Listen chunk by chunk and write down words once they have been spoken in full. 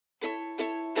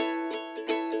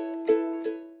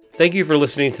Thank you for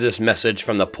listening to this message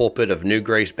from the pulpit of New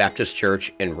Grace Baptist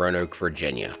Church in Roanoke,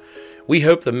 Virginia. We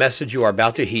hope the message you are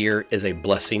about to hear is a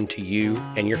blessing to you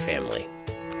and your family.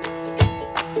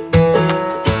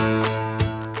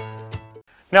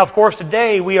 Now, of course,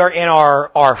 today we are in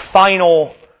our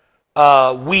final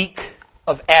week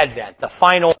of Advent, the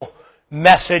final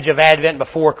message of Advent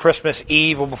before Christmas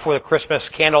Eve or before the Christmas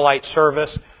candlelight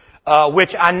service,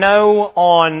 which I know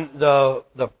on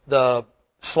the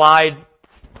slide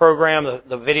program,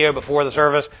 the video before the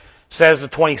service, says the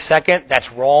 22nd.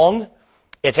 That's wrong.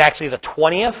 It's actually the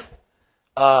 20th.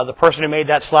 The person who made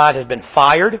that slide has been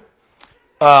fired.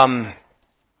 And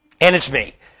it's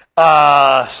me.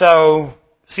 So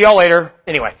see y'all later.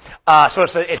 Anyway, so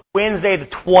it's Wednesday the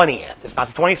 20th. It's not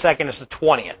the 22nd, it's the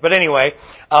 20th. But anyway,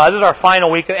 this is our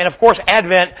final week. And of course,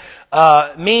 Advent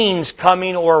means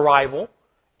coming or arrival.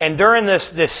 And during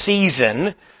this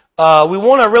season, we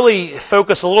want to really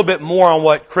focus a little bit more on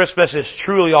what Christmas is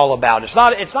truly all about. It's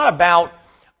not about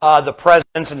the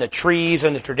presents and the trees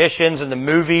and the traditions and the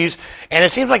movies. And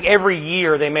it seems like every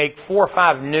year they make 4 or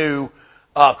 5 new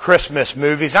Christmas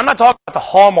movies. I'm not talking about the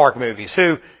Hallmark movies,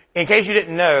 who, in case you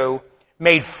didn't know,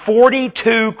 made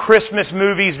 42 Christmas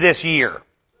movies this year.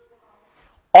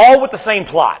 All with the same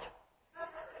plot.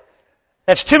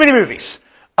 That's too many movies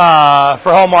for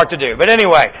Hallmark to do. But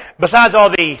anyway, besides all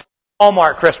the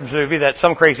Hallmark Christmas movie that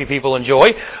some crazy people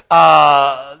enjoy,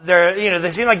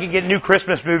 they seem like you get new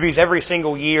Christmas movies every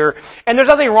single year, and there's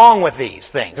nothing wrong with these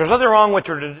things. There's nothing wrong with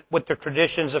the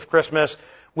traditions of Christmas,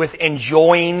 with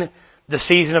enjoying the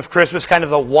season of Christmas, kind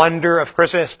of the wonder of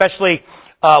Christmas, especially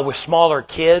with smaller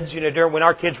kids. When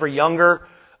our kids were younger,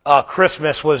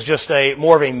 Christmas was just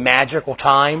more of a magical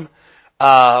time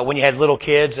when you had little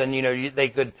kids, and they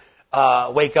could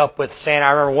wake up with Santa.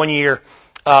 I remember one year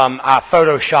I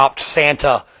photoshopped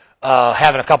Santa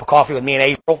having a cup of coffee with me and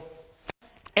April,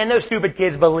 and those stupid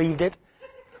kids believed it.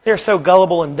 They're so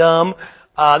gullible and dumb.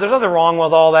 There's nothing wrong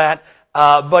with all that.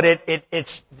 But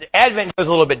it's Advent goes a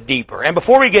little bit deeper. And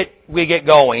before we get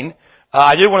going,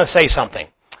 I do want to say something.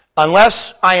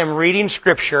 Unless I am reading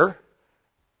Scripture,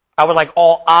 I would like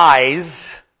all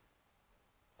eyes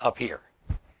up here.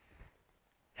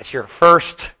 That's your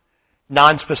first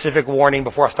non-specific warning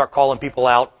before I start calling people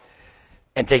out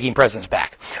and taking presents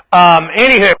back.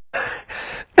 Anyway,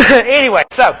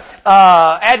 so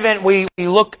Advent, we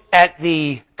look at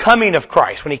the coming of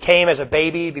Christ, when he came as a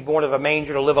baby, to be born of a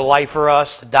manger, to live a life for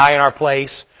us, to die in our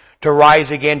place, to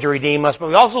rise again, to redeem us. But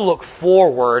we also look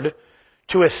forward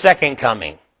to his second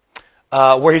coming,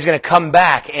 where he's going to come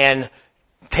back and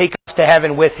take us to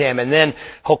heaven with him, and then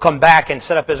he'll come back and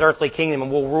set up his earthly kingdom,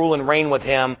 and we'll rule and reign with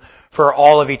him for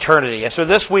all of eternity. And so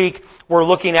this week, we're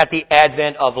looking at the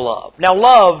advent of love. Now,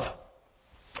 love,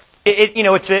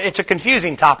 it's a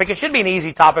confusing topic. It should be an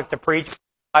easy topic to preach. The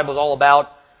Bible is all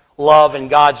about love and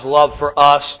God's love for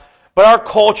us. But our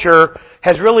culture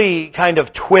has really kind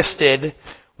of twisted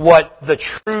what the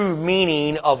true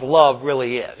meaning of love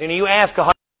really is. You ask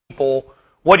 100 people,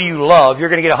 what do you love? You're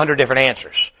going to get 100 different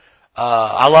answers.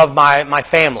 I love my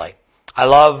family. I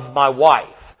love my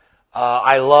wife.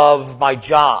 I love my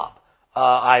job.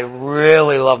 I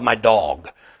really love my dog.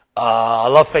 I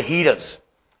love fajitas.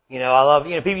 I love,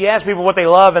 people, you ask people what they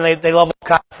love, and they love all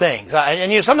kinds of things.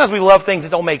 And sometimes we love things that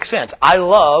don't make sense. I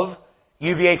love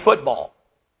UVA football.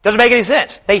 Doesn't make any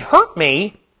sense. They hurt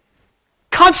me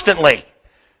constantly,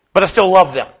 but I still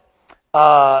love them.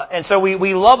 And so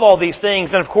we love all these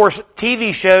things. And of course,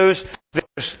 TV shows,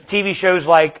 there's TV shows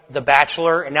like The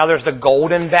Bachelor, and now there's The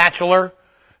Golden Bachelor,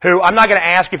 who I'm not going to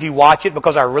ask if you watch it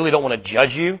because I really don't want to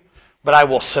judge you, but I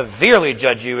will severely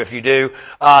judge you if you do.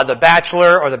 The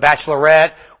Bachelor or The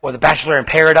Bachelorette or The Bachelor in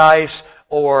Paradise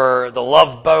or The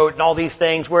Love Boat and all these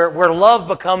things where love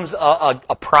becomes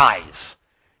a prize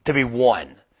to be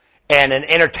won and an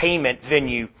entertainment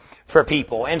venue for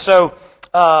people. And so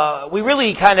we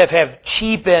really kind of have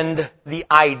cheapened the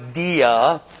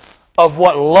idea of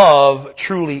what love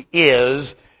truly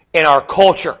is in our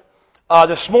culture.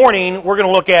 This morning, we're going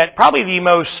to look at probably the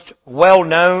most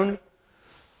well-known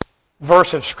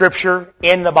verse of Scripture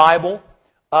in the Bible.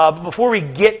 But before we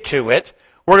get to it,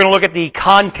 we're going to look at the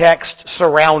context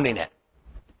surrounding it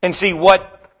and see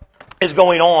what is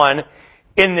going on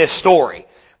in this story.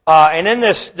 And in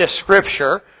this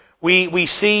Scripture, we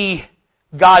see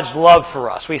God's love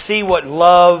for us. We see what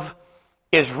love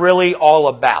is really all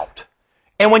about.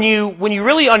 And when you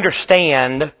really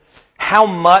understand how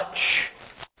much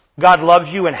God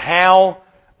loves you and how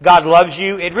God loves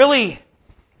you,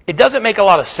 it doesn't make a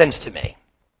lot of sense to me.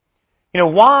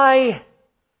 Why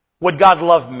would God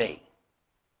love me?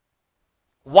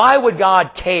 Why would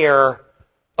God care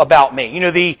about me. You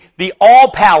know, the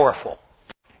all-powerful,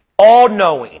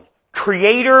 all-knowing,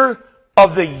 creator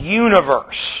of the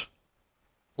universe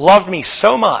loved me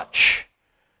so much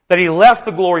that he left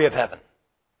the glory of heaven.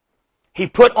 He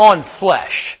put on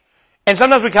flesh. And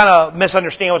sometimes we kind of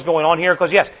misunderstand what's going on here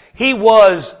because, yes, he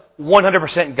was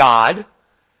 100% God,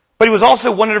 but he was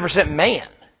also 100% man,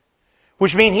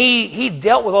 which means he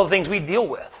dealt with all the things we deal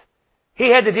with. He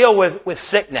had to deal with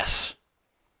sickness.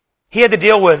 He had to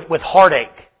deal with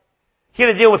heartache. He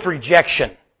had to deal with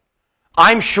rejection.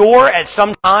 I'm sure at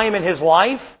some time in his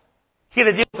life, he had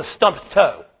to deal with a stumped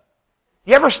toe.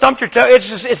 You ever stumped your toe?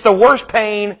 It's the worst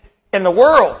pain in the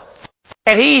world.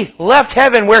 And he left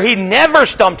heaven where he never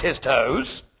stumped his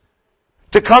toes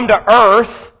to come to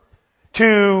earth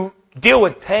to deal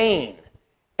with pain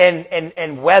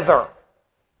and weather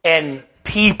and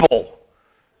people.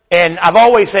 And I've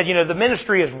always said, you know, the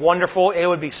ministry is wonderful. It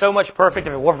would be so much perfect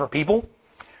if it weren't for people.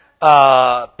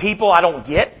 People I don't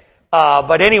get.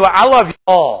 But anyway, I love you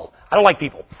all. I don't like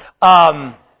people.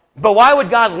 But why would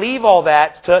God leave all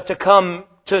that to come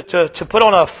to put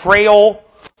on a frail,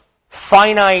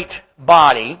 finite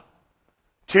body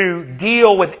to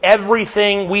deal with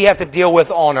everything we have to deal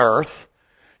with on earth,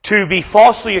 to be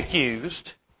falsely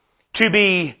accused, to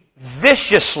be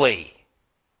viciously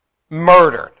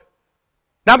murdered?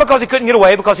 Not because he couldn't get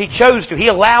away, because he chose to. He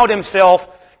allowed himself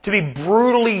to be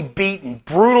brutally beaten,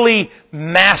 brutally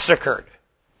massacred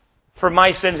for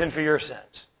my sins and for your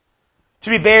sins.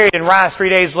 To be buried and rise 3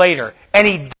 days later. And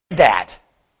he did that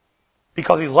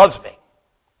because he loves me.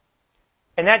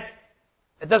 And that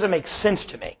doesn't make sense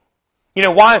to me. You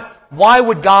know, why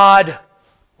would God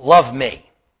love me?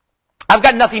 I've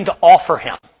got nothing to offer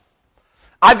him.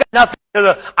 I've got nothing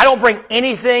I don't bring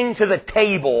anything to the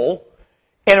table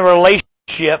in a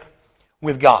relationship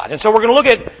with God. And so we're going to look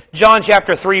at John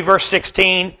chapter 3, verse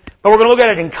 16, but we're going to look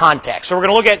at it in context. So we're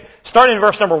going to look at, starting in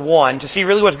verse number 1, to see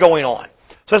really what's going on.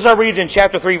 So let's start reading in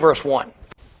chapter 3, verse 1.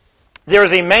 There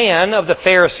was a man of the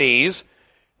Pharisees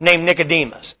named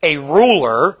Nicodemus, a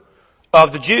ruler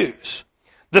of the Jews.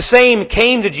 The same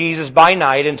came to Jesus by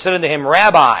night and said unto him,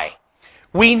 Rabbi,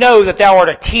 we know that thou art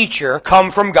a teacher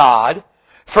come from God,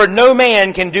 for no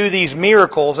man can do these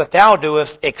miracles that thou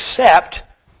doest except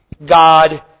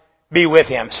God be with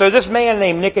him. So this man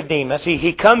named Nicodemus,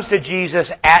 he comes to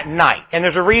Jesus at night. And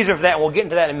there's a reason for that, and we'll get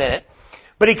into that in a minute.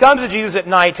 But he comes to Jesus at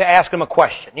night to ask him a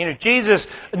question. You know,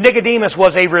 Nicodemus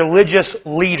was a religious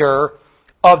leader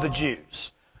of the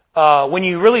Jews. When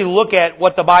you really look at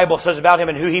what the Bible says about him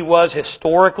and who he was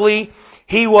historically,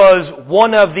 he was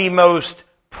one of the most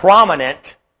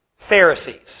prominent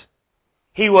Pharisees.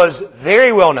 He was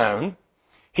very well known.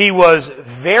 He was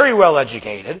very well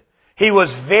educated. He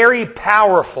was very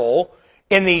powerful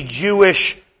in the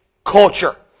Jewish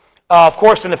culture. Of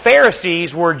course, and the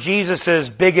Pharisees were Jesus'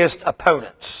 biggest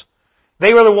opponents.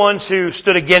 They were the ones who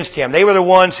stood against him. They were the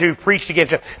ones who preached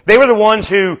against him. They were the ones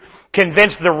who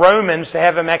convinced the Romans to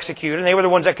have him executed. And they were the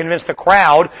ones that convinced the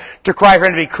crowd to cry for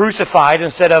him to be crucified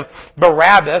instead of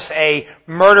Barabbas, a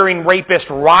murdering, rapist,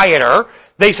 rioter.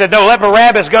 They said, no, let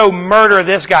Barabbas go murder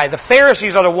this guy. The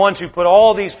Pharisees are the ones who put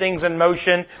all these things in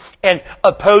motion and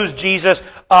opposed Jesus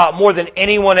more than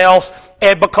anyone else.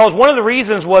 And because one of the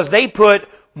reasons was they put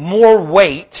more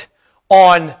weight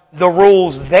on the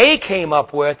rules they came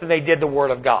up with than they did the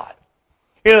Word of God.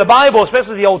 You know, the Bible,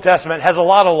 especially the Old Testament, has a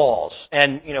lot of laws.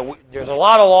 And, you know, there's a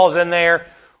lot of laws in there.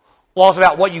 Laws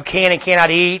about what you can and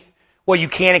cannot eat, what you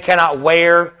can and cannot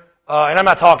wear. And I'm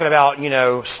not talking about, you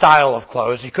know, style of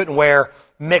clothes. You couldn't wear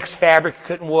mixed fabric. You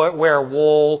couldn't wear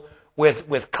wool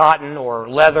with cotton or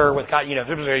leather with cotton. You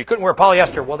know, you couldn't wear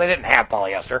polyester. Well, they didn't have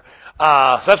polyester.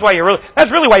 So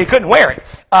that's really why you couldn't wear it.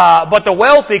 But the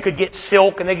wealthy could get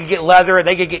silk and they could get leather and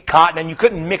they could get cotton, and you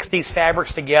couldn't mix these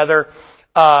fabrics together.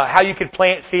 How you could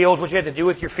plant fields, what you had to do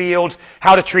with your fields,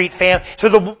 how to treat family.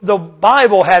 So the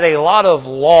Bible had a lot of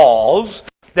laws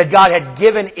that God had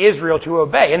given Israel to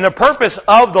obey. And the purpose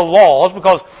of the laws,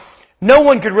 because no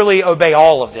one could really obey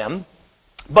all of them,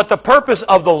 but the purpose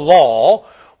of the law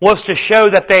was to show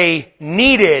that they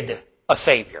needed a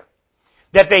Savior,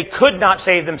 that they could not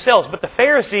save themselves. But the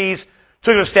Pharisees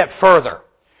took it a step further.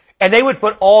 And they would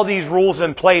put all these rules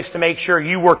in place to make sure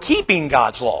you were keeping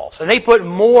God's laws. And they put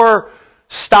more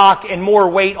stock and more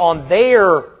weight on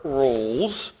their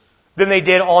rules than they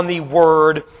did on the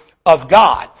Word of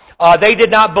God. They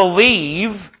did not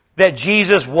believe that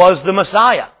Jesus was the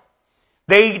Messiah.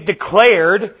 They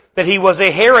declared that he was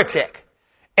a heretic.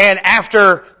 And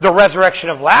after the resurrection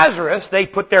of Lazarus, they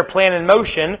put their plan in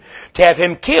motion to have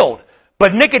him killed.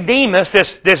 But Nicodemus,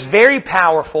 this very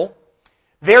powerful,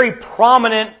 very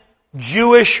prominent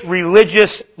Jewish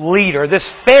religious leader,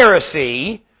 this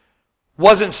Pharisee,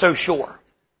 wasn't so sure.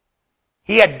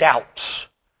 He had doubts.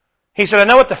 He said, I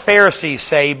know what the Pharisees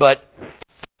say, but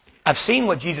I've seen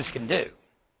what Jesus can do.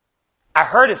 I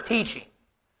heard his teaching.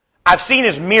 I've seen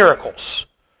his miracles.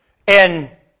 And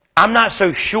I'm not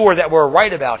so sure that we're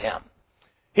right about him.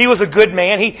 He was a good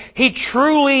man. He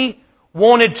truly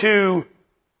wanted to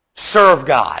serve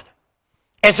God.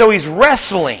 And so he's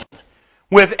wrestling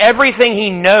with everything he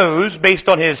knows based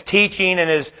on his teaching and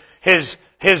his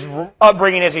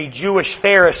upbringing as a Jewish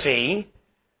Pharisee.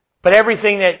 But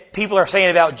everything that people are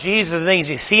saying about Jesus, the things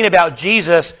he's seen about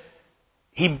Jesus,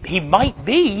 he might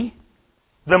be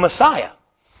the Messiah.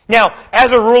 Now,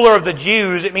 as a ruler of the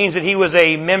Jews, it means that he was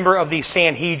a member of the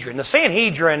Sanhedrin. The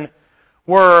Sanhedrin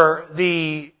were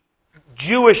the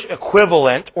Jewish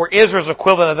equivalent, or Israel's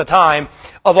equivalent at the time,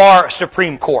 of our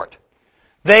Supreme Court.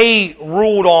 They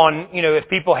ruled on, if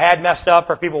people had messed up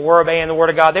or people were obeying the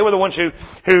Word of God. They were the ones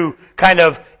who kind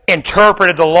of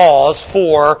interpreted the laws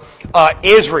for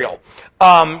Israel.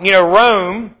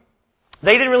 Rome,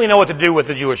 they didn't really know what to do with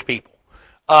the Jewish people.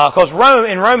 Because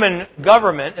in Roman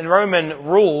government, in Roman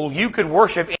rule, you could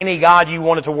worship any god you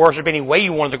wanted to worship, any way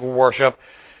you wanted to worship.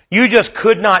 You just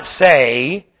could not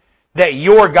say that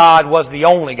your God was the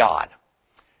only God.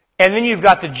 And then you've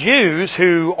got the Jews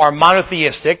who are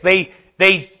monotheistic.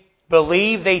 They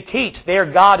believe, they teach their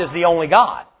God is the only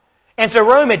God. And so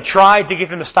Rome had tried to get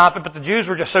them to stop it, but the Jews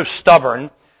were just so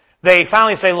stubborn. They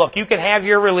finally say, look, you can have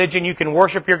your religion, you can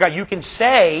worship your God, you can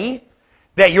say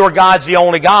that your God's the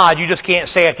only God, you just can't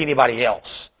say it to anybody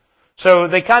else. So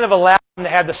they kind of allowed them to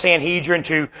have the Sanhedrin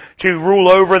to rule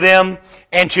over them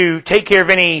and to take care of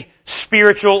any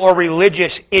spiritual or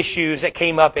religious issues that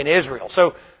came up in Israel.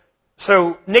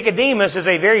 So Nicodemus is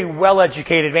a very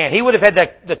well-educated man. He would have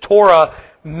had the Torah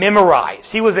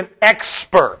memorized. He was an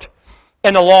expert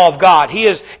in the law of God. He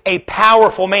is a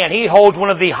powerful man. He holds one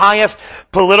of the highest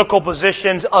political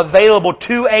positions available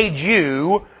to a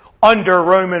Jew under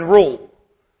Roman rule.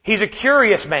 He's a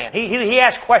curious man. He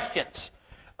asks questions.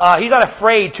 He's not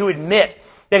afraid to admit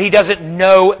that he doesn't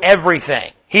know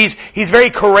everything. He's very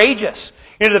courageous.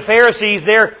 The Pharisees,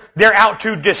 they're out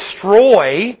to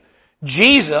destroy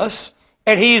Jesus,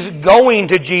 and he's going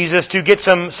to Jesus to get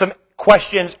some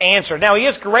questions answered. Now, he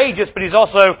is courageous, but he's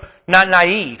also not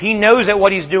naive. He knows that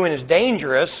what he's doing is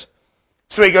dangerous,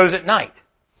 so he goes at night.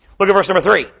 Look at verse number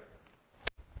 3.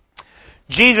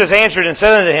 Jesus answered and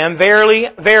said unto him, Verily,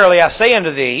 verily, I say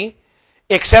unto thee,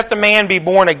 except a man be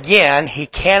born again, he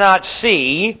cannot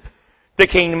see the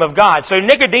kingdom of God. So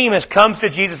Nicodemus comes to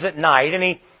Jesus at night,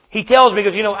 and he tells me,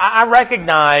 because, I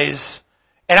recognize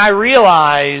and I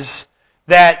realize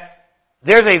that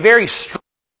there's a very strong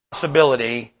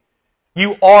possibility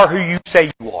you are who you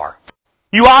say you are.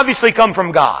 You obviously come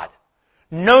from God.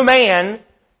 No man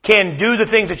can do the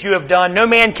things that you have done. No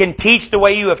man can teach the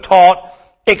way you have taught,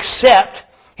 except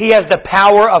he has the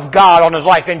power of God on his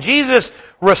life. And Jesus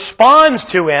responds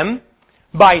to him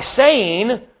by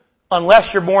saying,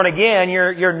 unless you're born again,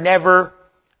 you're never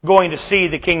going to see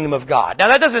the kingdom of God. Now,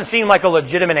 that doesn't seem like a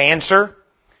legitimate answer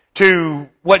to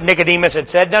what Nicodemus had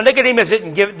said. Now, Nicodemus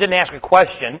didn't ask a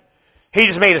question. He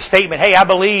just made a statement. Hey, I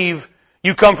believe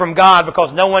you come from God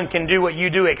because no one can do what you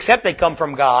do except they come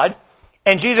from God.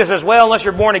 And Jesus says, well, unless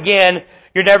you're born again,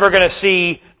 you're never going to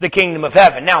see the kingdom of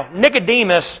heaven. Now,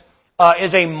 Nicodemus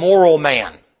is a moral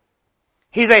man.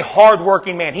 He's a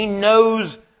hardworking man. He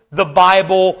knows the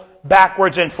Bible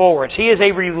backwards and forwards. He is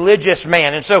a religious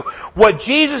man. And so what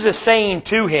Jesus is saying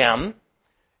to him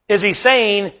is he's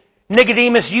saying,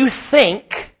 Nicodemus, you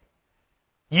think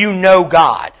you know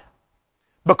God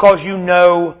because you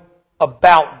know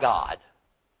about God.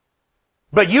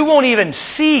 But you won't even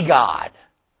see God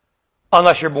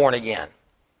unless you're born again.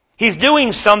 He's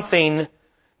doing something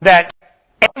that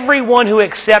everyone who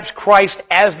accepts Christ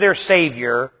as their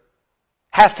Savior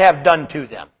has to have done to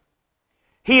them.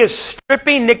 He is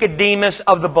stripping Nicodemus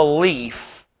of the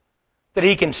belief that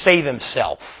he can save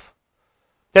himself.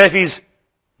 That if he's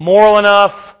moral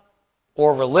enough,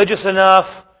 or religious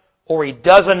enough, or he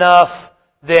does enough,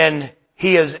 then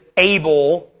he is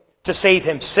able to save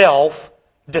himself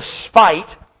despite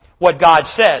what God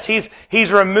says.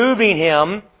 He's removing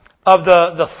him of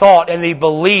the thought and the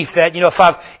belief that,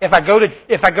 if I go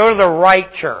to the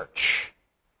right church,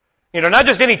 not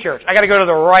just any church, I got to go to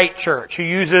the right church who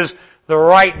uses the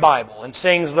right Bible and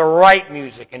sings the right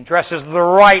music and dresses the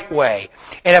right way.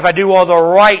 And if I do all the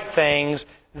right things,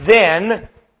 then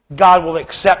God will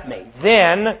accept me.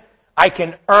 Then I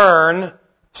can earn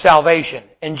salvation.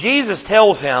 And Jesus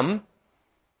tells him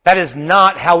that is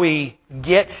not how we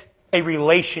get a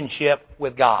relationship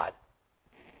with God.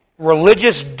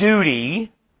 Religious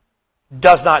duty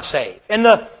does not save. And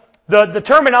the The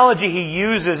terminology he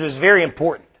uses is very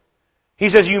important. He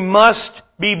says, you must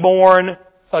be born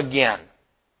again.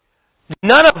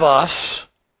 None of us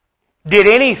did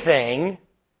anything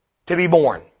to be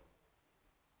born.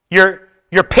 Your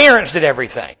parents did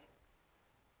everything.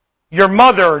 Your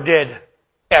mother did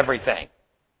everything.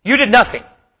 You did nothing.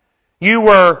 You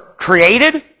were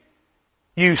created.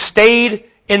 You stayed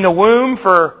in the womb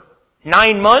for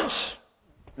 9 months,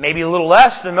 maybe a little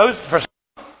less than most, for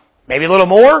some, maybe a little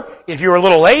more if you were a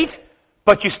little late,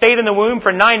 but you stayed in the womb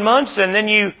for 9 months and then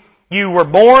you were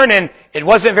born, and it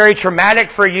wasn't very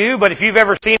traumatic for you, but if you've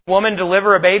ever seen a woman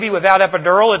deliver a baby without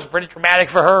epidural, it's pretty traumatic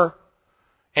for her.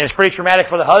 And it's pretty traumatic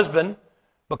for the husband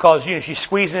because, she's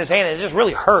squeezing his hand, and it just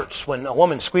really hurts when a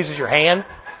woman squeezes your hand.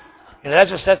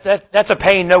 That's a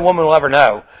pain no woman will ever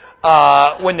know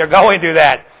when they're going through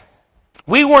that.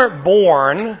 We weren't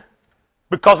born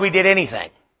because we did anything.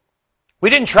 We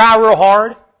didn't try real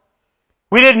hard.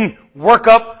 We didn't work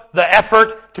up the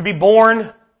effort to be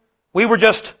born. We were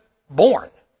just born.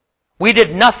 We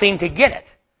did nothing to get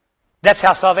it. That's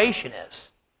how salvation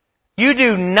is. You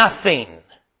do nothing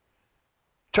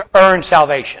to earn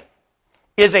salvation.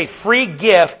 It is a free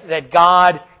gift that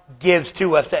God gives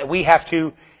to us that we have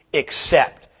to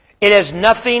accept. It has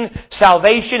nothing,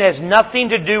 salvation has nothing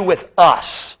to do with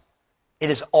us. It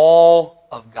is all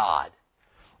of God.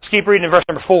 Let's keep reading in verse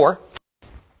number 4.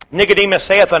 Nicodemus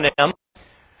saith unto him,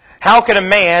 how can a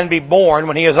man be born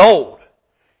when he is old?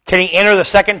 Can he enter the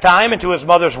second time into his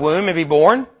mother's womb and be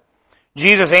born?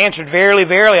 Jesus answered, verily,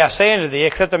 verily, I say unto thee,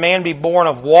 except a man be born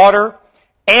of water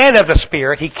and of the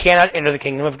Spirit, he cannot enter the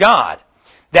kingdom of God.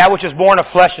 That which is born of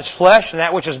flesh is flesh, and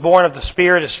that which is born of the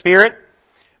Spirit is spirit.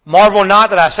 Marvel not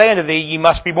that I say unto thee, ye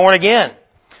must be born again.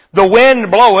 The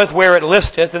wind bloweth where it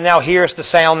listeth, and thou hearest the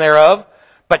sound thereof,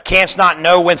 but canst not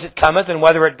know whence it cometh and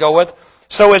whither it goeth.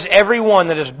 So is every one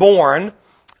that is born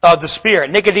of the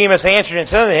Spirit. Nicodemus answered and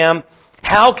said unto him,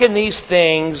 how can these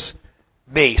things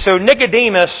be? So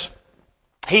Nicodemus,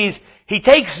 he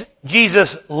takes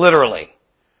Jesus literally.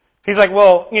 He's like,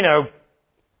 well,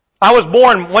 I was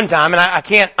born one time and I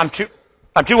can't, I'm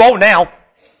too old now.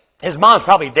 His mom's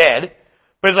probably dead.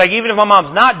 But it's like, even if my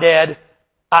mom's not dead,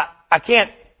 I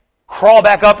can't crawl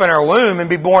back up in her womb and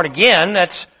be born again.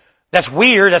 That's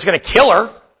weird. That's going to kill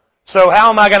her. So how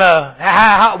am I going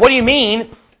to, what do you mean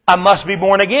I must be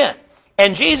born again?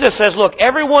 And Jesus says, look,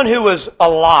 everyone who was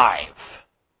alive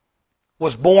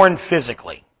was born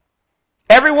physically.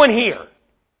 Everyone here,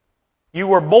 you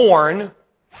were born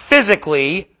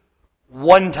physically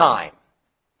one time.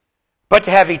 But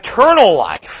to have eternal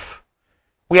life,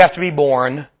 we have to be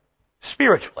born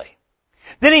spiritually.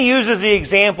 Then he uses the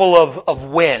example of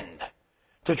wind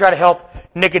to try to help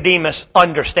Nicodemus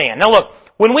understand. Now look,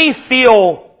 when we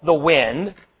feel the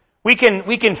wind, we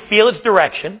can feel its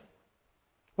direction.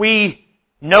 We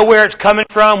know where it's coming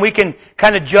from. We can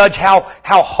kind of judge how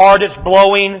hard it's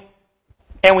blowing,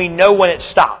 and we know when it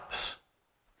stops.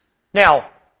 Now,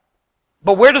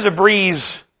 but where does a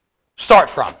breeze start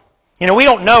from? We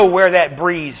don't know where that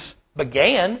breeze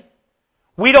began.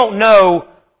 We don't know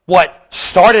what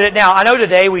started it. Now, I know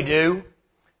today we do.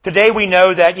 Today we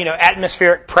know that,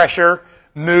 atmospheric pressure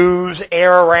moves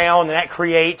air around, and that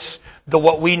creates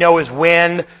what we know as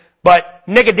wind. But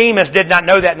Nicodemus did not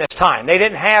know that in this time. They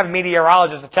didn't have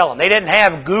meteorologists to tell them. They didn't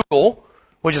have Google,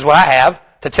 which is what I have,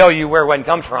 to tell you where wind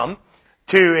comes from,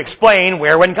 to explain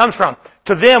where wind comes from.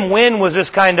 To them, wind was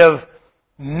this kind of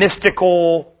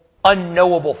mystical,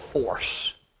 unknowable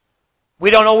force. We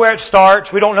don't know where it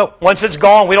starts. We don't know. Once it's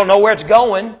gone, we don't know where it's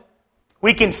going.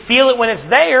 We can feel it when it's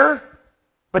there,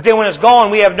 but then when it's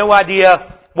gone, we have no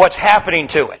idea what's happening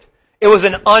to it. It was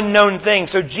an unknown thing.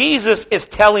 So Jesus is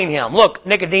telling him, look,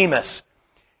 Nicodemus,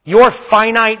 your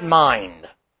finite mind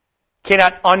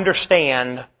cannot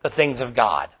understand the things of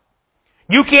God.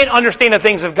 You can't understand the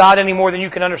things of God any more than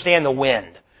you can understand the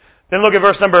wind. Then look at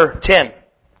verse number 10.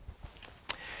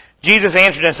 Jesus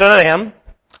answered and said unto him,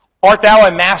 art thou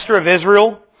a master of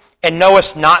Israel, and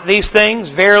knowest not these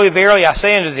things? Verily, verily, I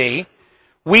say unto thee,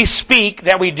 we speak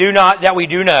that we do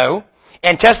know,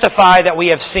 and testify that we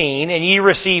have seen, and ye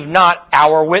receive not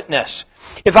our witness.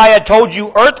 If I had told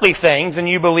you earthly things, and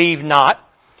you believe not,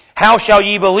 how shall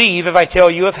ye believe if I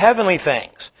tell you of heavenly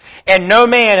things? And no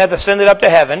man hath ascended up to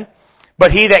heaven,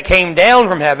 but he that came down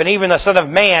from heaven, even the Son of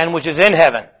Man which is in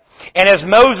heaven. And as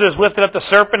Moses lifted up the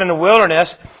serpent in the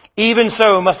wilderness, even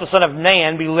so must the Son of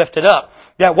Man be lifted up,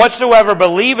 that whosoever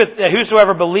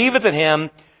believeth in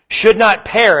him should not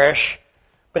perish,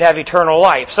 but have eternal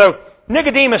life. So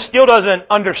Nicodemus still doesn't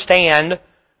understand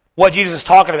what Jesus is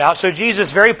talking about. So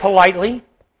Jesus very politely,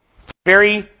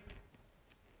 very,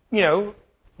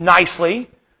 nicely,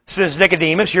 says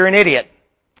Nicodemus, you're an idiot.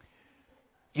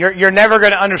 You're never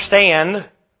going to understand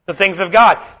the things of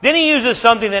God. Then he uses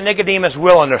something that Nicodemus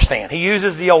will understand. He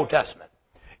uses the Old Testament.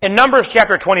 In Numbers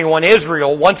chapter 21,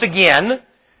 Israel once again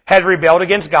had rebelled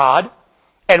against God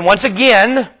and once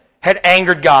again had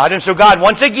angered God. And so God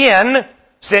once again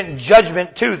sent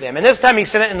judgment to them. And this time he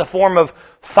sent it in the form of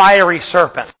fiery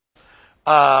serpents.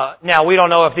 Now, we don't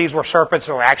know if these were serpents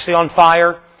that were actually on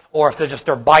fire or if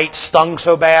their bite stung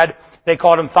so bad they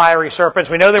called them fiery serpents.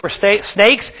 We know they were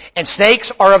snakes, and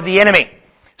snakes are of the enemy.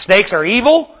 Snakes are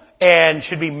evil and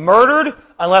should be murdered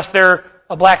unless they're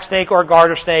a black snake or a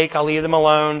garter snake. I'll leave them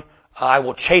alone. I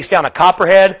will chase down a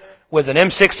copperhead with an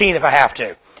M16 if I have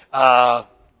to.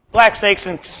 Black snakes,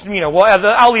 and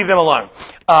I'll leave them alone.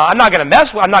 I'm not going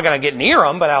to I'm not going to get near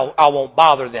them, but I won't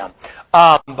bother them.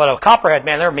 But a copperhead,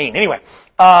 man, they're mean. Anyway,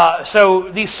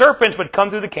 so these serpents would come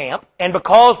through the camp, and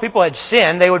because people had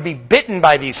sinned, they would be bitten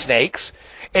by these snakes,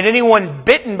 and anyone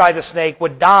bitten by the snake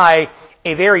would die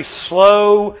a very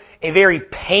slow, a very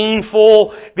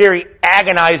painful, very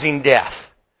agonizing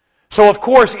death. So, of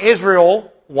course,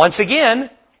 Israel, once again,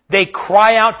 they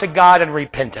cry out to God in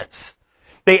repentance.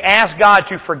 They ask God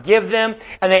to forgive them,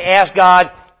 and they ask God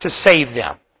to save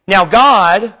them. Now,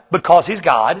 God, because He's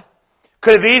God,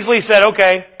 could have easily said,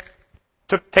 okay,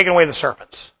 taken away the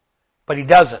serpents. But He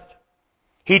doesn't.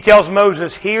 He tells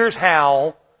Moses, here's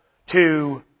how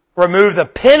to remove the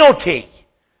penalty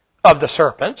of the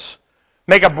serpents.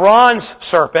 Make a bronze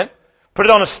serpent, put it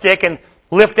on a stick, and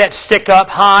lift that stick up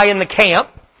high in the camp.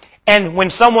 And when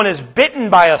someone is bitten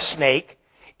by a snake,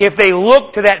 if they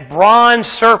look to that bronze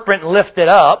serpent lifted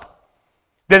up,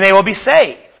 then they will be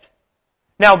saved.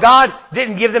 Now, God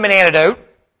didn't give them an antidote.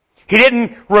 He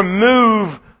didn't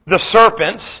remove the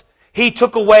serpents. He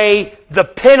took away the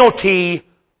penalty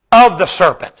of the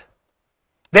serpent.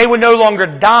 They would no longer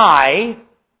die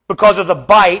because of the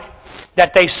bite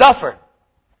that they suffered.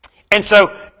 And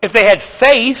so, if they had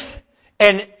faith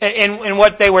in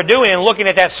what they were doing and looking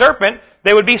at that serpent,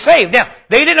 they would be saved. Now,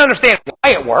 they didn't understand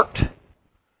why it worked.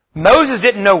 Moses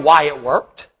didn't know why it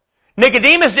worked.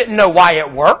 Nicodemus didn't know why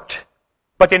it worked,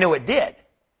 but they knew it did.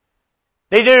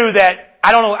 They knew that,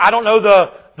 I don't know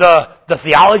the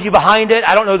theology behind it.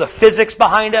 I don't know the physics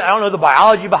behind it. I don't know the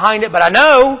biology behind it, but I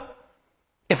know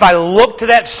if I look to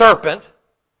that serpent,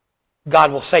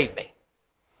 God will save me.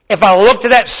 If I look to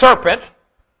that serpent,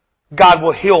 God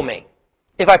will heal me.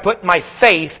 If I put my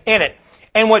faith in it.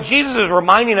 And what Jesus is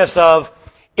reminding us of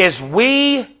is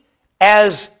we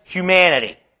as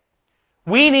humanity,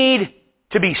 we need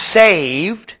to be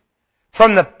saved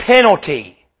from the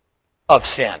penalty of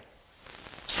sin.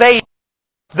 Saved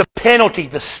the penalty,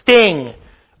 the sting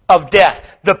of death,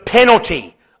 the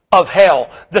penalty of hell,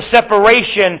 the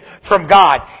separation from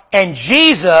God. And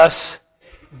Jesus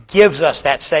gives us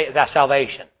that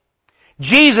salvation.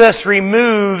 Jesus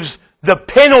removes the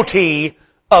penalty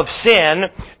of sin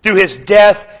through His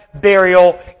death,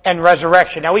 burial, and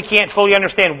resurrection. Now, we can't fully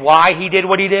understand why He did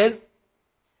what He did.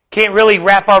 Can't really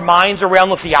wrap our minds around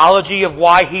the theology of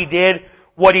why He did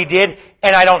what He did,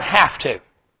 and I don't have to.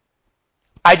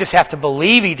 I just have to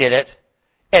believe He did it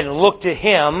and look to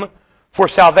Him for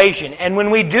salvation. And when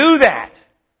we do that,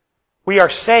 we are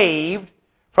saved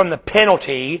from the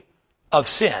penalty of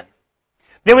sin.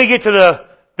 Then we get to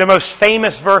the most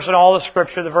famous verse in all of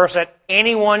Scripture, the verse that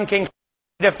anyone can quote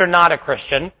if they're not a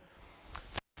Christian.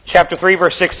 Chapter 3,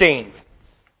 verse 16.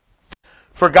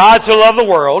 For God so loved the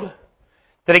world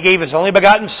that He gave His only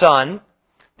begotten Son,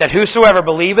 that whosoever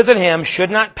believeth in Him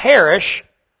should not perish,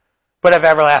 but have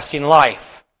everlasting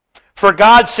life. For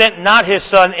God sent not His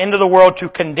Son into the world to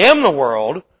condemn the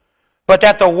world, but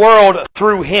that the world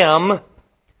through Him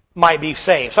might be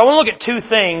saved. So I want to look at two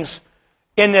things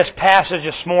in this passage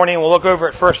this morning. We'll look over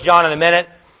at 1 John in a minute.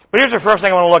 But here's the first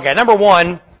thing I want to look at. Number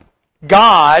one,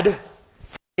 God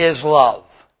is love.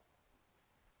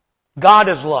 God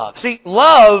is love. See,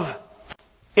 love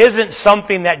isn't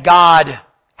something that God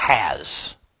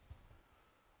has.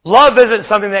 Love isn't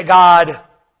something that God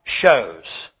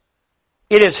shows.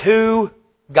 It is who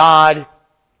God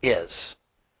is.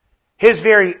 His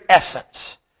very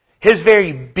essence, His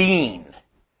very being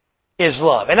is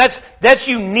love. And that's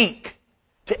unique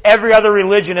to every other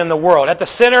religion in the world. At the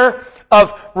center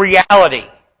of reality,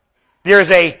 there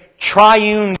is a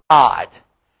triune God.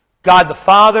 God the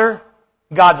Father,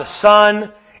 God the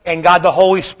Son, and God the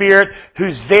Holy Spirit,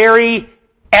 whose very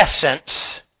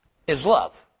essence is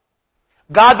love.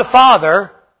 God the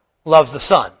Father loves the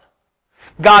Son.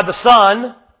 God the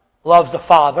Son loves the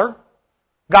Father.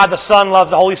 God the Son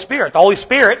loves the Holy Spirit. The Holy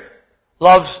Spirit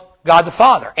loves God the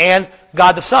Father and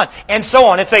God the Son, and so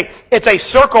on. It's a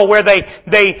circle where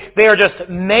they are just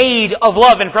made of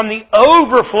love, and from the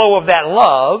overflow of that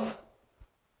love,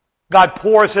 God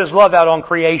pours His love out on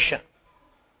creation.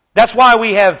 That's why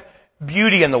we have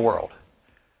beauty in the world.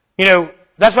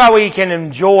 That's why we can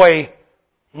enjoy,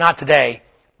 not today,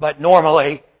 but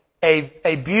normally,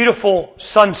 a beautiful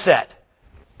sunset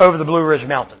over the Blue Ridge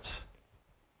Mountains.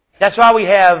 That's why we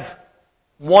have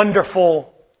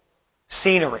wonderful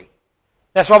scenery.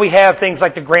 That's why we have things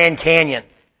like the Grand Canyon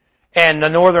and the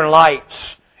Northern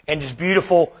Lights and just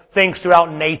beautiful things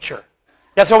throughout nature.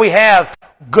 That's why we have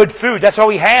good food. That's why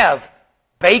we have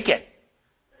bacon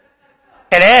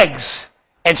and eggs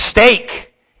and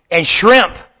steak and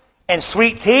shrimp and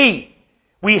sweet tea.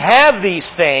 We have these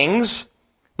things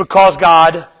because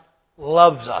God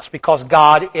loves us, because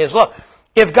God is love.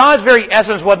 If God's very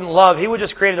essence wasn't love, He would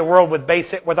just create a world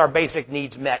with our basic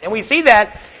needs met. And we see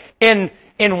that in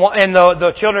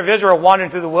the children of Israel wandering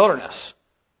through the wilderness.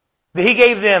 He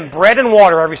gave them bread and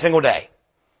water every single day.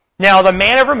 Now, the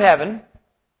manna from heaven,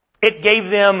 it gave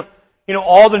them,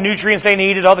 all the nutrients they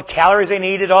needed, all the calories they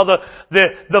needed, all the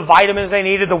vitamins they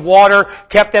needed. The water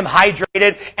kept them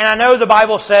hydrated. And I know the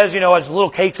Bible says, it's little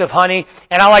cakes of honey.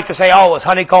 And I like to say, it's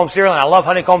honeycomb cereal, and I love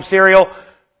honeycomb cereal.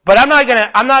 But I'm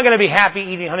not gonna be happy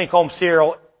eating honeycomb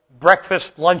cereal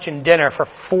breakfast, lunch, and dinner for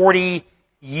 40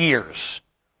 years.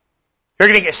 You're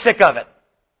gonna get sick of it.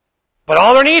 But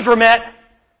all their needs were met.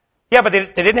 Yeah, but they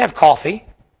didn't have coffee.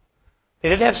 They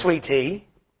didn't have sweet tea.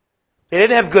 They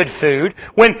didn't have good food.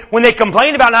 When they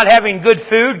complained about not having good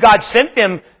food, God sent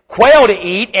them quail to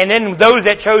eat, and then those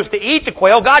that chose to eat the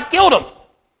quail, God killed them.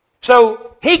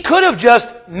 So He could have just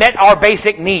met our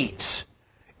basic needs.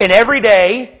 And every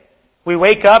day, we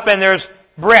wake up and there's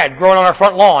bread growing on our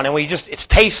front lawn, and it's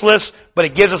tasteless, but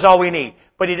it gives us all we need.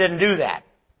 But He didn't do that.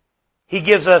 He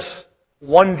gives us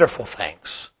wonderful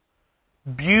things,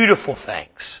 beautiful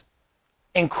things,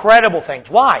 incredible things.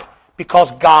 Why?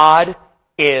 Because God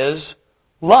is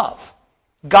love.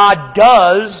 God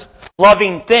does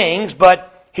loving things,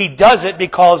 but He does it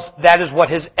because that is what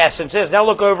His essence is. Now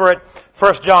look over at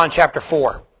 1 John chapter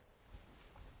 4.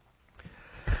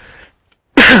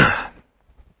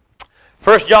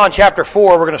 1 John chapter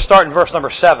 4, we're going to start in verse number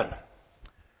 7.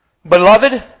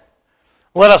 Beloved,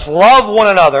 let us love one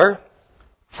another,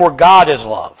 for God is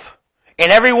love.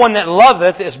 And everyone that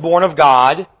loveth is born of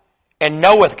God, and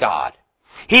knoweth God.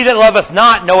 He that loveth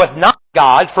not knoweth not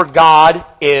God, for God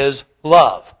is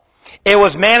love. In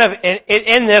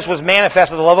this was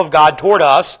manifested the love of God toward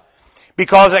us,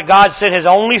 because that God sent His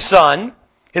only Son,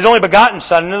 His only begotten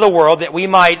Son, into the world, that we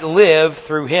might live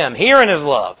through Him. Herein is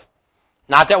love.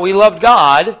 Not that we loved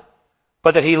God,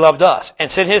 but that He loved us, and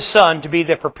sent His Son to be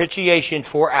the propitiation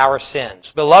for our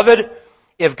sins. Beloved,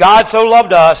 if God so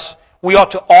loved us, we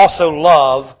ought to also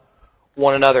love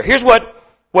one another. Here's what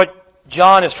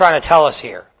John is trying to tell us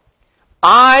here.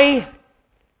 I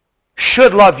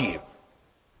should love you.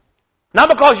 Not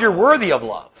because you're worthy of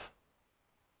love.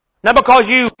 Not because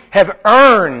you have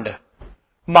earned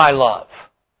my love.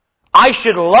 I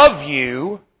should love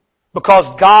you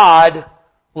because God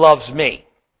loves me.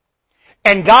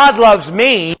 And God loves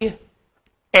me,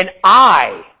 and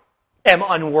I am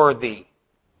unworthy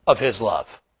of His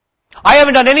love. I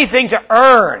haven't done anything to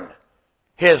earn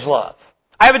His love.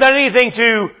 I haven't done anything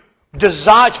to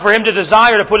desire for Him to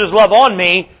desire to put His love on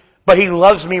me, but He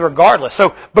loves me regardless.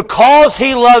 So because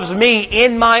He loves me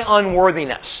in my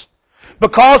unworthiness,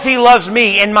 because He loves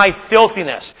me in my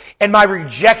filthiness, and my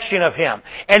rejection of Him,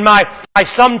 and my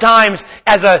sometimes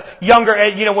as a younger,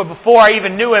 before I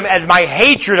even knew Him, as my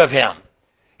hatred of Him,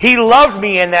 He loved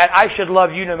me in that. I should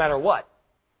love you no matter what.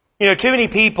 Too many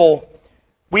people,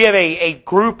 we have a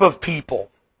group of people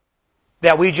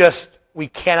that we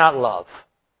cannot love.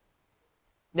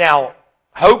 Now,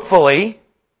 hopefully,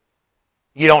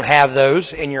 you don't have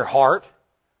those in your heart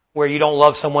where you don't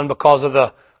love someone because of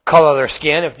the color of their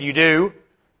skin. If you do,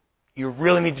 you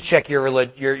really need to check your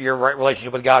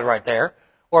relationship with God right there,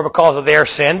 or because of their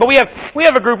sin. But we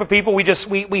have a group of people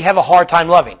we have a hard time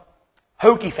loving.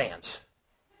 Hokie fans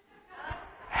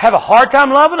have a hard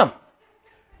time loving them.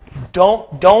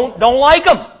 Don't like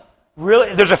them.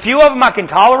 Really, there's a few of them I can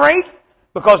tolerate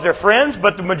because they're friends,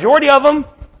 but the majority of them,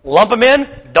 lump them in,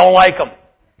 don't like them.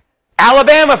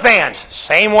 Alabama fans,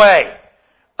 same way.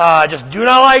 Just do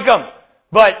not like them.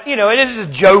 But, it is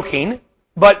joking.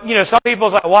 But, some people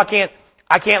say, well,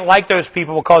 I can't like those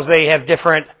people because they have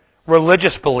different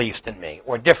religious beliefs than me,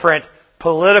 or different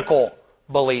political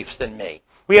beliefs than me.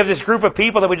 We have this group of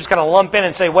people that we just kind of lump in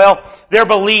and say, well, their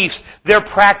beliefs, their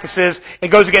practices, it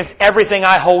goes against everything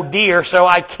I hold dear, so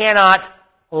I cannot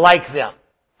like them.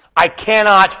 I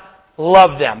cannot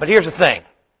love them. But here's the thing.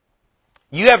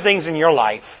 You have things in your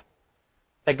life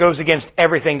that goes against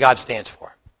everything God stands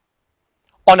for.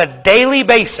 On a daily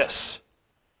basis,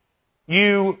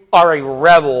 you are a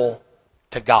rebel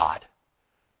to God.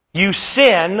 You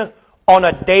sin on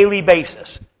a daily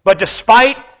basis. But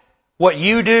despite what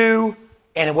you do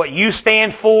and what you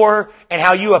stand for and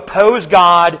how you oppose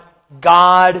God,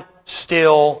 God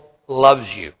still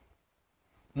loves you.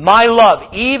 My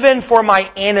love, even for my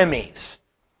enemies,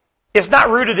 is not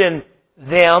rooted in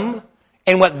them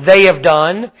and what they have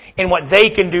done and what they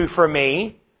can do for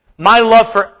me. My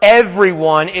love for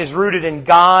everyone is rooted in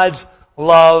God's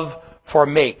love for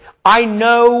me. I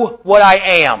know what I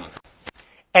am.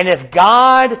 And if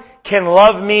God can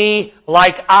love me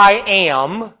like I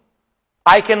am,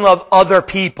 I can love other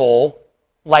people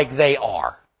like they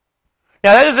are.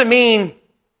 Now that doesn't mean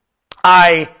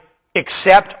I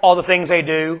accept all the things they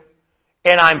do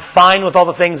and I'm fine with all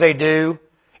the things they do.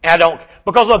 And I don't,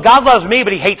 because look, God loves me,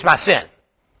 but He hates my sin.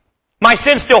 My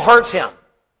sin still hurts Him,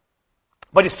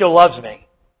 but He still loves me.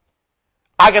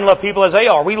 I can love people as they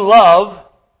are. We love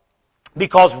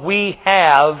because we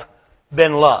have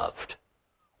been loved.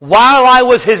 While I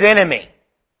was His enemy,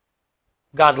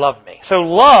 God loved me. So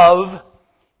love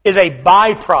is a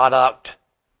byproduct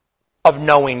of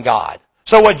knowing God.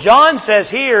 So what John says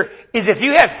here is if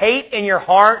you have hate in your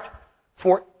heart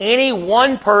for any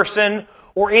one person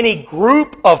or any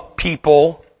group of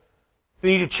people,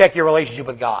 you need to check your relationship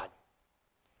with God.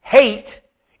 Hate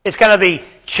is kind of the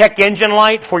check engine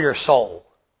light for your soul.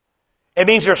 It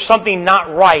means there's something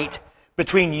not right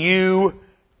between you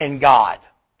and God.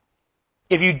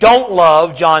 If you don't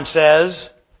love, John says,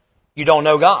 you don't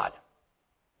know God.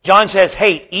 John says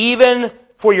hate, even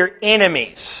for your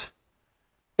enemies,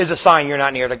 is a sign you're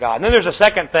not near to God. And then there's a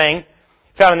second thing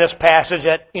found in this passage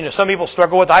that, some people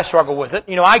struggle with. I struggle with it.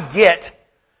 I get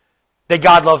that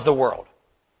God loves the world.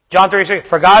 John 3:6,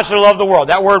 for God so loved the world.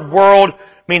 That word world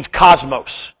means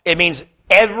cosmos. It means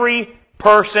every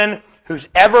person who's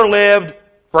ever lived,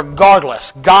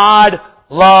 regardless. God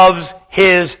loves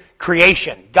His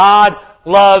creation. God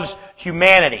loves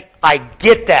humanity. I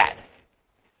get that.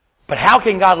 But how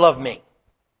can God love me?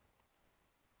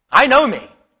 I know me.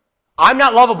 I'm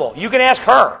not lovable. You can ask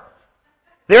her.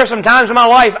 There are some times in my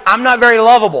life I'm not very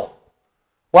lovable.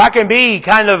 Well, I can be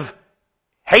kind of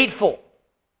hateful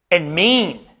and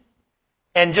mean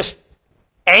and just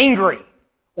angry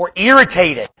or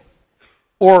irritated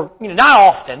or, not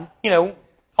often,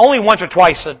 only once or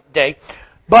twice a day.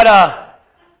 But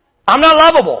I'm not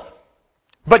lovable.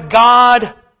 But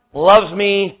God loves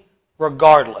me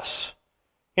regardless.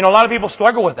 A lot of people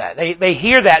struggle with that. They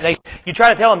hear that. You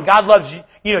try to tell them God loves you.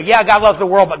 Yeah, God loves the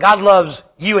world, but God loves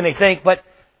you. And they think, but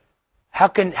how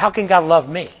can God love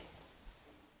me?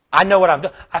 I know what I've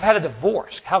done. I've had a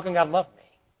divorce. How can God love me?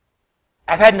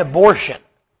 I've had an abortion.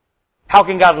 How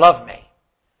can God love me?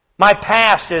 My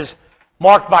past is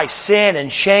marked by sin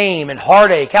and shame and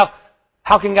heartache.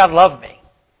 How can God love me?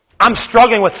 I'm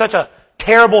struggling with such a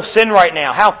terrible sin right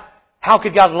now. How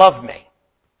could God love me?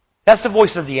 That's the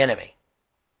voice of the enemy,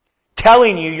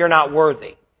 telling you you're not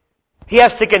worthy. He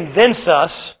has to convince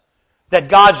us that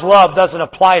God's love doesn't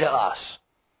apply to us.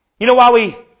 You know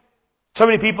why so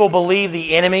many people believe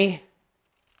the enemy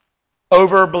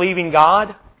over believing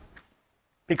God?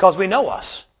 Because we know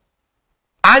us.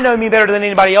 I know me better than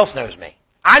anybody else knows me.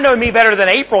 I know me better than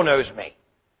April knows me.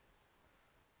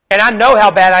 And I know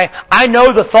how bad I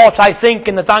know the thoughts I think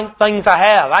and the things I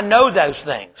have. I know those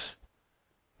things.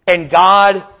 And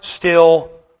God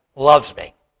still loves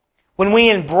me. When we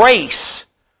embrace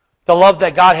the love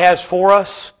that God has for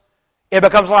us, it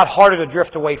becomes a lot harder to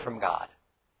drift away from God.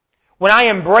 When I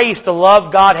embrace the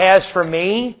love God has for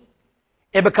me,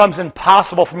 it becomes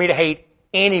impossible for me to hate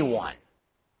anyone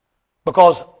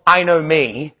because I know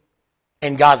me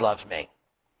and God loves me.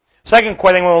 Second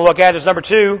thing we'll look at is number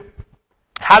 2,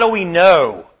 how do we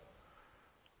know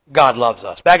God loves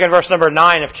us? Back in verse number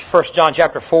 9 of 1 John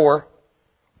chapter 4,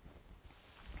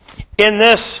 in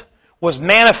this was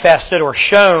manifested or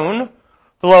shown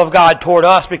the love of God toward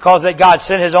us because that God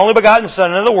sent His only begotten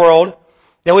Son into the world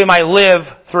that we might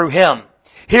live through Him.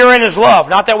 Herein is love,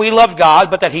 not that we loved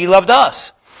God, but that He loved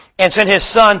us and sent His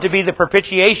Son to be the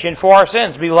propitiation for our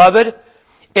sins. Beloved,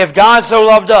 if God so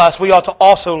loved us, we ought to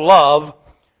also love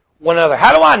one another.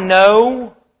 How do I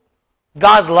know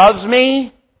God loves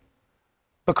me?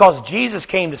 Because Jesus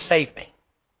came to save me.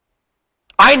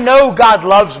 I know God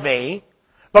loves me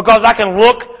because I can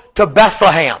look to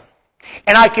Bethlehem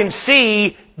and I can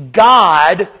see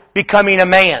God becoming a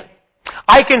man.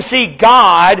 I can see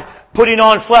God putting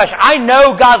on flesh. I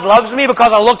know God loves me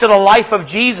because I looked at the life of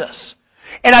Jesus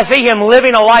and I see Him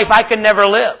living a life I can never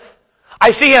live.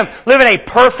 I see Him living a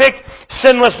perfect,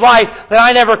 sinless life that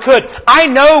I never could. I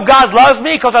know God loves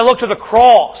me because I look to the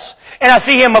cross. And I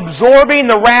see Him absorbing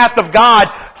the wrath of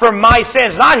God for my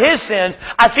sins. Not His sins.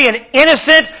 I see an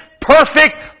innocent,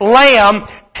 perfect lamb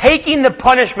taking the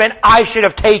punishment I should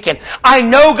have taken. I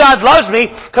know God loves me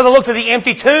because I look to the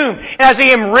empty tomb and I see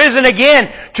Him risen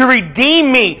again to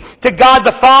redeem me to God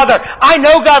the Father. I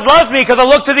know God loves me because I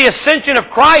look to the ascension of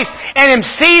Christ and Him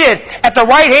seated at the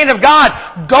right hand of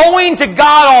God, going to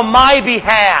God on my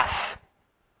behalf.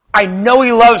 I know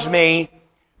He loves me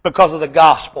because of the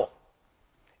gospel.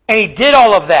 And He did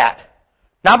all of that,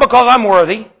 not because I'm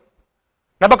worthy,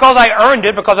 not because I earned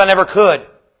it, because I never could.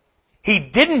 He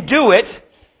didn't do it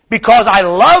because I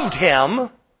loved Him,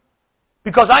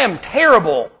 because I am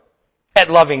terrible at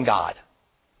loving God.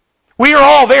 We are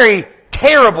all very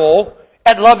terrible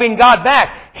at loving God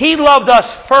back. He loved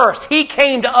us first. He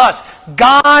came to us.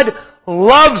 God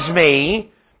loves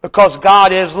me because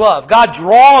God is love. God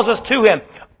draws us to Him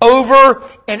over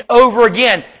and over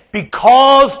again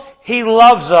because He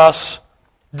loves us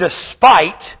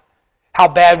despite how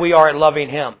bad we are at loving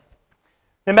Him.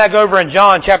 Then back over in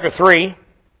John chapter 3,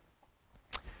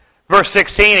 verse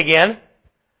 16 again.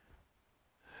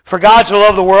 For God so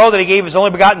loved the world that He gave His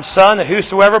only begotten Son, that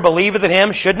whosoever believeth in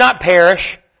Him should not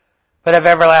perish, but have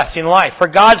everlasting life. For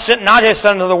God sent not His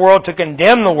Son into the world to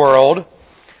condemn the world,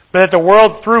 but that the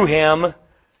world through Him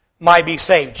might be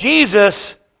saved.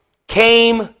 Jesus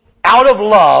came out of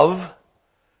love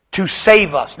to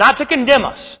save us, not to condemn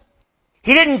us.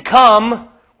 He didn't come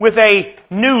with a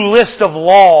new list of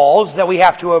laws that we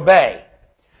have to obey.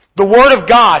 The Word of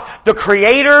God, the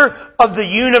Creator of the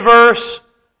universe,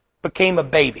 became a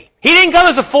baby. He didn't come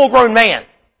as a full-grown man.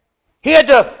 He had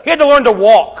to learn to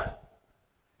walk.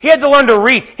 He had to learn to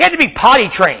read. He had to be potty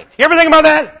trained. You ever think about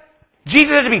that?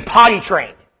 Jesus had to be potty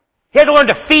trained. He had to learn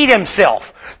to feed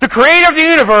Himself. The Creator of the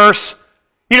universe,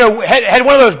 had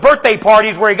one of those birthday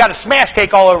parties where He got a smash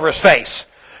cake all over His face.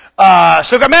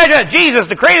 So imagine that Jesus,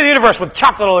 the Creator of the universe, with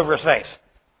chocolate all over His face.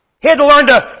 He had to learn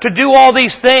to do all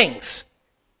these things.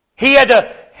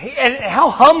 And how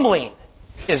humbling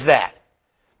is that?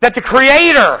 That the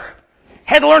Creator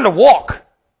had to learn to walk.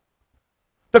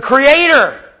 The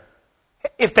Creator,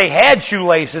 if they had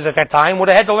shoelaces at that time, would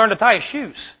have had to learn to tie His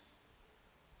shoes.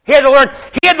 He had to learn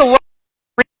the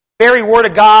very Word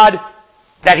of God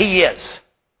that He is,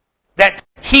 that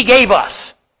He gave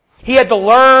us. He had to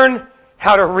learn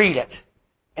how to read it.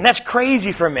 And that's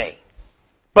crazy for me.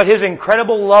 But His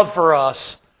incredible love for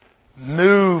us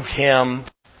moved Him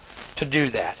to do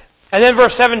that. And then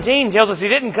verse 17 tells us He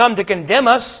didn't come to condemn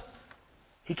us.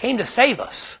 He came to save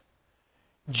us.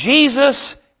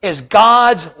 Jesus is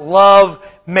God's love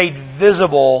made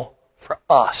visible for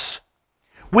us.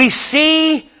 We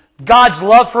see God's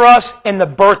love for us in the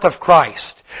birth of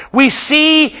Christ. We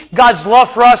see God's love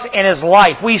for us in His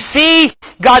life. We see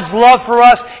God's love for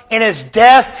us in His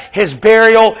death, His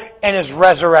burial, and His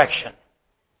resurrection.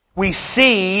 We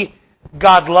see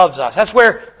God loves us. That's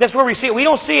where we see it. We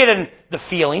don't see it in the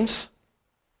feelings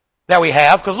that we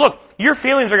have, because look, your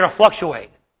feelings are going to fluctuate.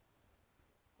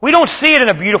 We don't see it in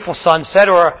a beautiful sunset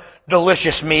or a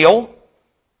delicious meal.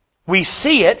 We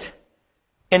see it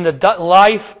in the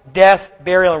life, death,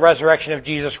 burial, and resurrection of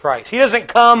Jesus Christ. He doesn't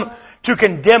come to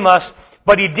condemn us,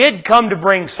 but He did come to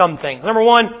bring some things. Number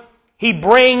one, He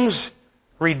brings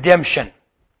redemption.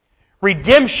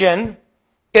 Redemption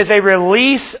is a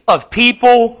release of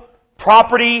people,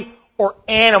 property, or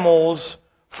animals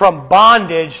from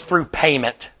bondage through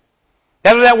payment.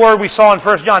 That's what that word we saw in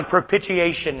 1 John,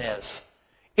 propitiation, is.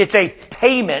 It's a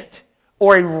payment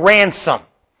or a ransom.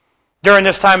 During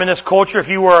this time in this culture, if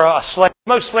you were a slave,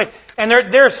 and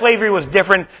their slavery was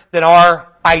different than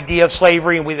our idea of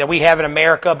slavery that we have in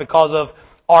America because of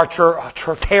our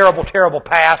terrible, terrible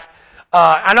past.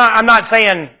 I'm not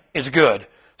saying it's good,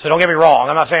 so don't get me wrong.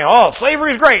 I'm not saying,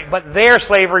 slavery is great, but their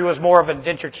slavery was more of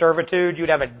indentured servitude. You'd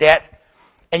have a debt,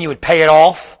 and you would pay it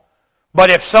off. But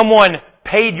if someone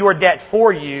paid your debt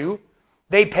for you,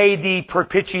 they paid the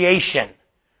propitiation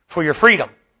for your freedom.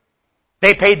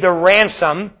 They paid the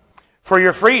ransom for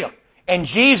your freedom. And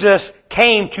Jesus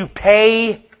came to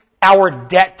pay our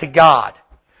debt to God,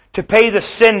 to pay the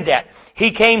sin debt.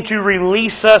 He came to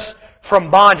release us from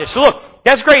bondage. So look,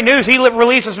 that's great news. He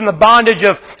releases us from the bondage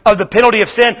of the penalty of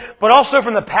sin, but also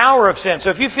from the power of sin. So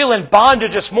if you feel in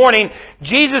bondage this morning,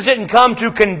 Jesus didn't come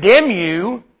to condemn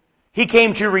you. He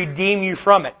came to redeem you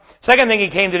from it. Second thing He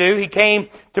came to do, He came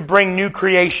to bring new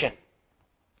creation.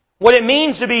 What it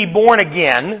means to be born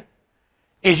again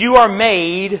is you are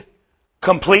made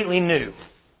completely new.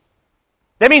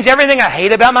 That means everything I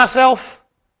hate about myself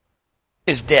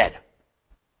is dead.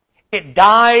 It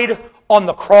died on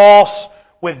the cross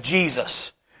with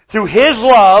Jesus. Through His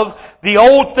love, the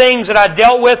old things that I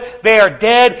dealt with, they are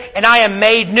dead, and I am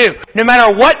made new. No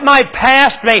matter what my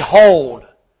past may hold,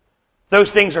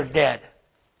 those things are dead.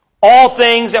 All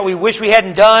things that we wish we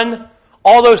hadn't done,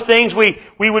 all those things we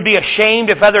would be ashamed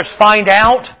if others find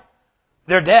out,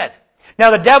 they're dead.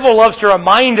 Now the devil loves to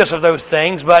remind us of those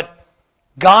things, but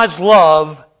God's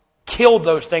love killed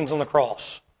those things on the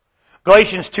cross.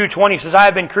 Galatians 2:20 says, I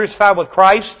have been crucified with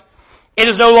Christ. It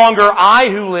is no longer I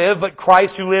who live, but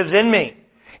Christ who lives in me.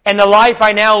 And the life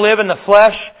I now live in the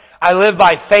flesh, I live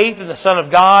by faith in the Son of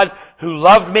God who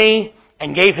loved me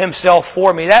and gave Himself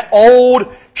for me. That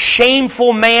old,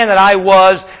 shameful man that I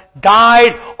was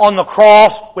died on the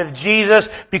cross with Jesus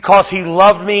because He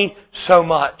loved me so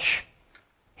much.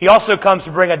 He also comes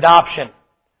to bring adoption.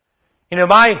 You know,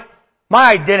 my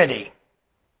identity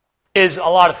is a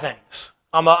lot of things.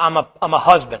 I'm a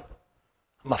husband.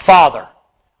 I'm a father.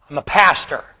 I'm a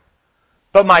pastor.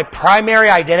 But my primary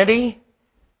identity,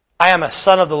 I am a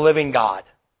son of the living God.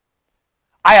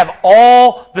 I have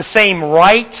all the same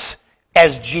rights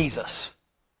as Jesus.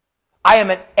 I am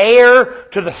an heir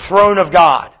to the throne of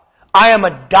God. I am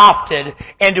adopted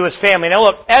into His family. Now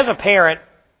look, as a parent,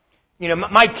 you know,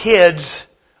 my kids,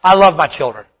 I love my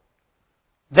children.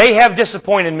 They have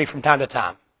disappointed me from time to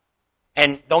time.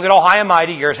 And don't get all high and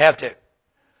mighty, yours have too.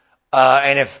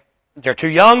 And if they're too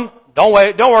young, don't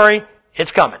worry,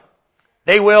 it's coming.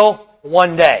 They will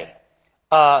one day.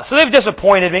 So they've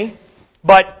disappointed me,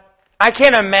 but I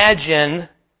can't imagine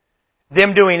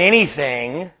them doing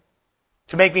anything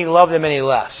to make me love them any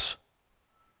less.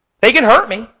 They can hurt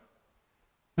me.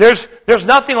 There's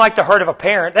nothing like the hurt of a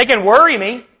parent. They can worry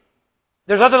me.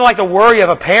 There's nothing like the worry of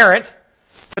a parent,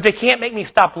 but they can't make me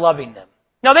stop loving them.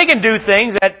 Now they can do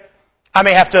things that I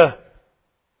may have to,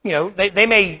 you know, they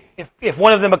may, if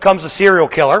one of them becomes a serial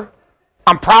killer,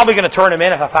 I'm probably going to turn them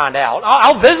in if I find out.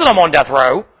 I'll visit them on death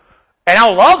row, and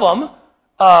I'll love them,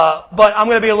 but I'm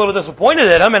going to be a little disappointed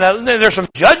at them, and there's some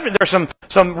judgment, there's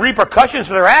some repercussions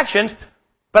for their actions,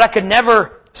 but I could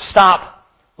never stop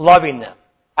loving them.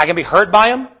 I can be hurt by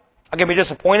them, I can be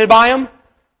disappointed by them,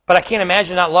 but I can't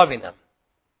imagine not loving them.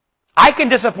 I can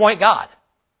disappoint God.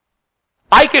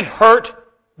 I can hurt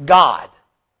God,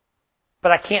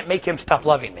 but I can't make Him stop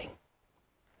loving me.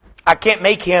 I can't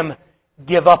make Him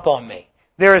give up on me.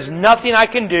 There is nothing I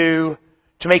can do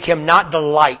to make Him not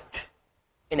delight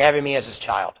in having me as His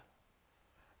child.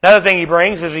 Another thing He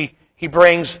brings is He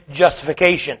brings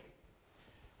justification.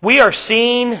 I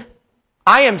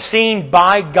am seen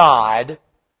by God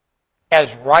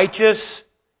as righteous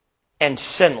and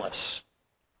sinless.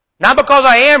 Not because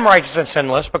I am righteous and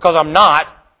sinless, because I'm not,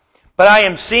 but I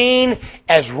am seen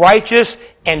as righteous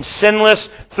and sinless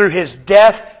through His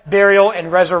death, burial,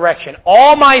 and resurrection.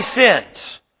 All my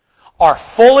sins are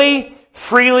fully,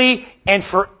 freely, and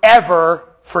forever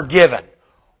forgiven.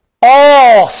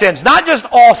 All sins, not just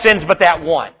all sins, but that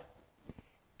one.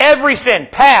 Every sin,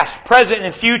 past, present,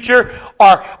 and future,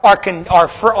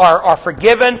 are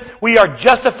forgiven. We are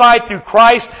justified through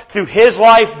Christ, through His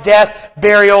life, death,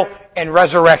 burial, and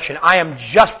resurrection. I am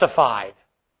justified.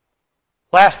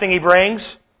 Last thing He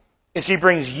brings is He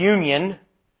brings union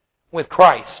with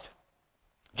Christ.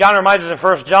 John reminds us in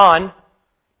 1 John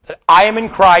that I am in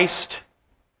Christ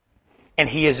and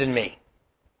He is in me.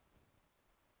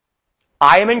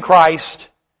 I am in Christ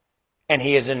and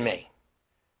He is in me.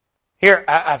 Here,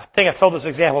 I think I've told this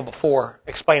example before,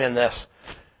 explaining this.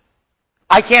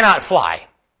 I cannot fly.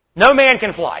 No man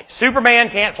can fly. Superman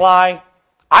can't fly.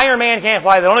 Iron Man can't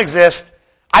fly. They don't exist.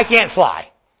 I can't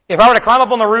fly. If I were to climb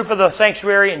up on the roof of the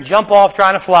sanctuary and jump off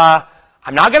trying to fly,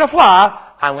 I'm not going to fly.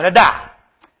 I'm going to die.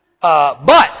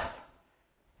 But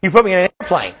you put me in an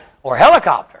airplane or a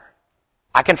helicopter,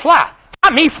 I can fly.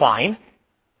 Not me flying.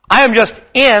 I am just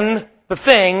in the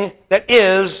thing that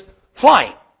is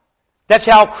flying. That's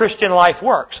how Christian life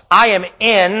works. I am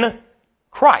in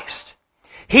Christ.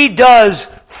 He does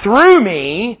through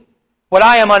me what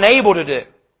I am unable to do.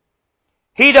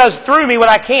 He does through me what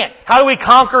I can't. How do we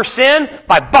conquer sin?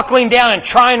 By buckling down and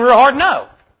trying real hard? No.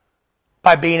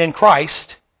 By being in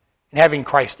Christ and having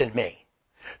Christ in me.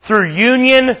 Through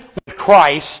union with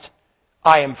Christ,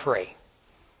 I am free.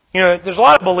 You know, there's a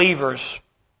lot of believers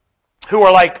who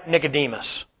are like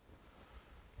Nicodemus.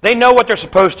 They know what they're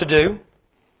supposed to do.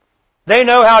 They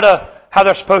know how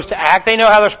they're supposed to act. They know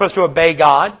how they're supposed to obey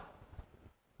God.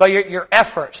 But your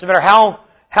efforts, no matter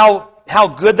how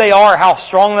good they are, how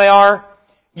strong they are,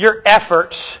 your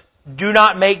efforts do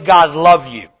not make God love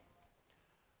you.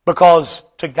 Because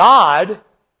to God,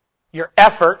 your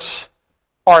efforts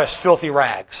are as filthy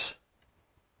rags.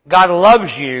 God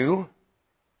loves you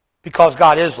because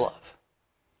God is love.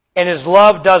 And His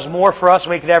love does more for us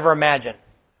than we could ever imagine.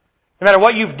 No matter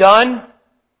what you've done,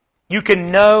 you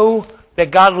can know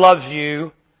that God loves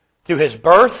you through His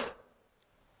birth,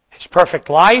 His perfect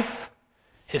life,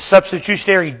 His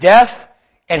substitutionary death,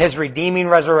 and His redeeming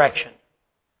resurrection.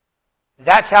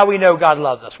 That's how we know God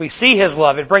loves us. We see His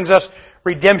love. It brings us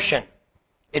redemption.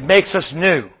 It makes us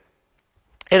new.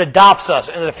 It adopts us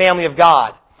into the family of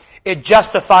God. It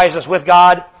justifies us with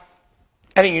God,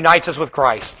 and it unites us with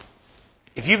Christ.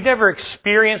 If you've never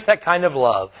experienced that kind of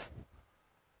love,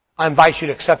 I invite you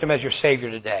to accept Him as your Savior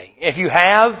today. If you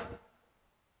have,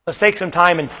 let's take some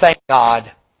time and thank God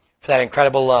for that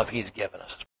incredible love He's given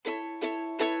us.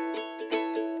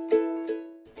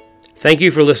 Thank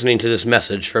you for listening to this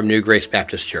message from New Grace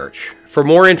Baptist Church. For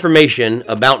more information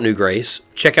about New Grace,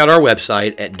 check out our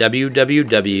website at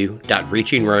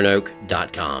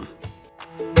www.reachingroanoke.com.